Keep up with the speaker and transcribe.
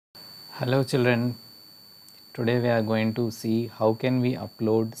Hello children, today we are going to see how can we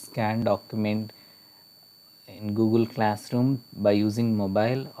upload scanned document in Google Classroom by using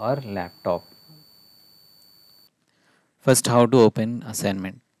mobile or laptop. First, how to open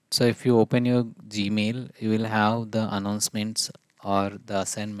assignment. So if you open your Gmail, you will have the announcements or the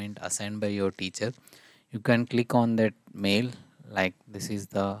assignment assigned by your teacher. You can click on that mail like this is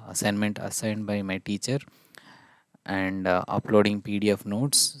the assignment assigned by my teacher and uploading PDF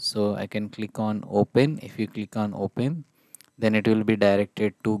notes. So I can click on open. If you click on open, then it will be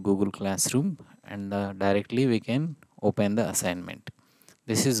directed to Google Classroom and directly we can open the assignment.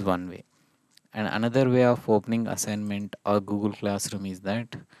 This is one way. And another way of opening assignment or Google Classroom is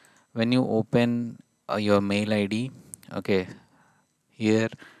that when you open your mail ID, okay, here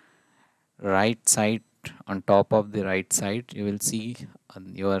right side, on top of the right side you will see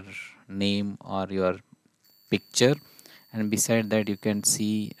your name or your picture, and beside that you can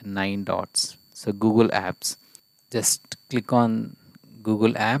see 9 dots, so Google Apps. Just click on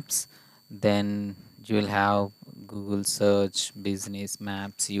Google Apps, then you will have Google Search, Business,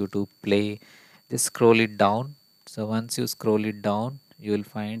 Maps, YouTube, Play. Just scroll it down. So once you scroll it down, you will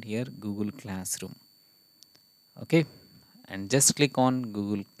find here Google Classroom. Okay, and just click on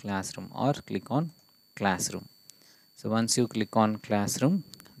Google Classroom or click on Classroom. So once you click on Classroom,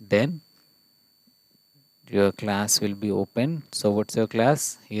 then your class will be open. So what's your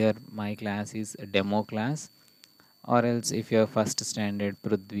class? Here my class is a demo class, or else if you are first standard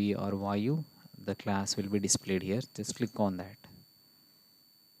Prithvi or Vayu, the class will be displayed here. Just click on that.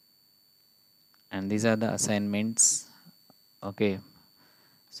 And these are the assignments. Okay,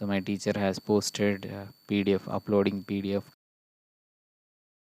 so my teacher has posted PDF, uploading PDF.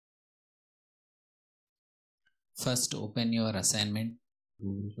 First open your assignment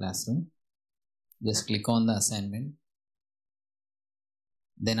Google Classroom. Just click on the assignment.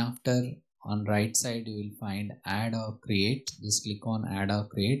 Then after, on right side you will find add or create. Just click on add or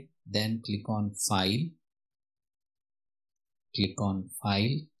create. Then click on file. Click on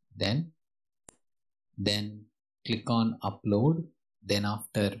file. Then click on upload. Then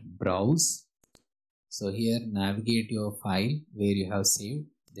after browse. So here navigate your file where you have saved.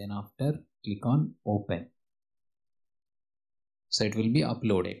 Then after click on open. So it will be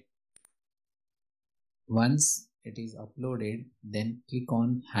uploaded. Once it is uploaded, then click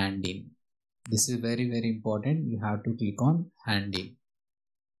on hand in. This is very important. You have to click on hand in.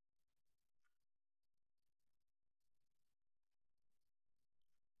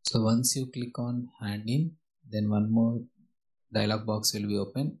 So once you click on hand in, then one more dialog box will be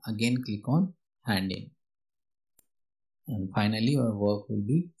open. Again click on hand in. And finally your work will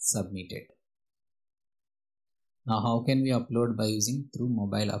be submitted. Now how can we upload by using through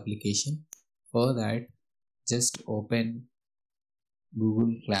mobile application? For that, just open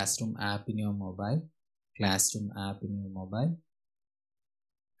Google Classroom app in your mobile,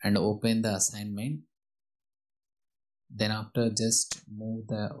 and open the assignment. Then after, just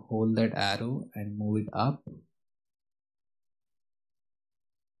hold that arrow and move it up.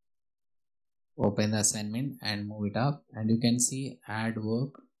 Open the assignment and move it up, and you can see add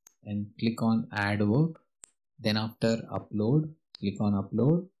work and click on add work. Then after upload, click on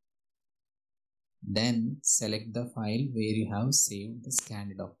upload. Then select the file where you have saved the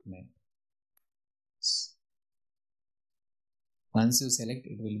scanned document. Once you select,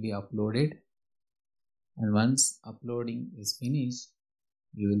 it will be uploaded, and once uploading is finished,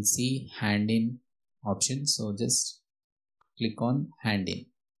 you will see hand in option. So just click on hand in.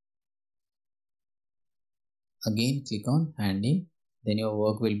 Again click on hand in, then your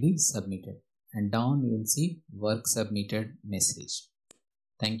work will be submitted, and down you will see work submitted message.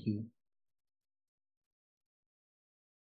 Thank you.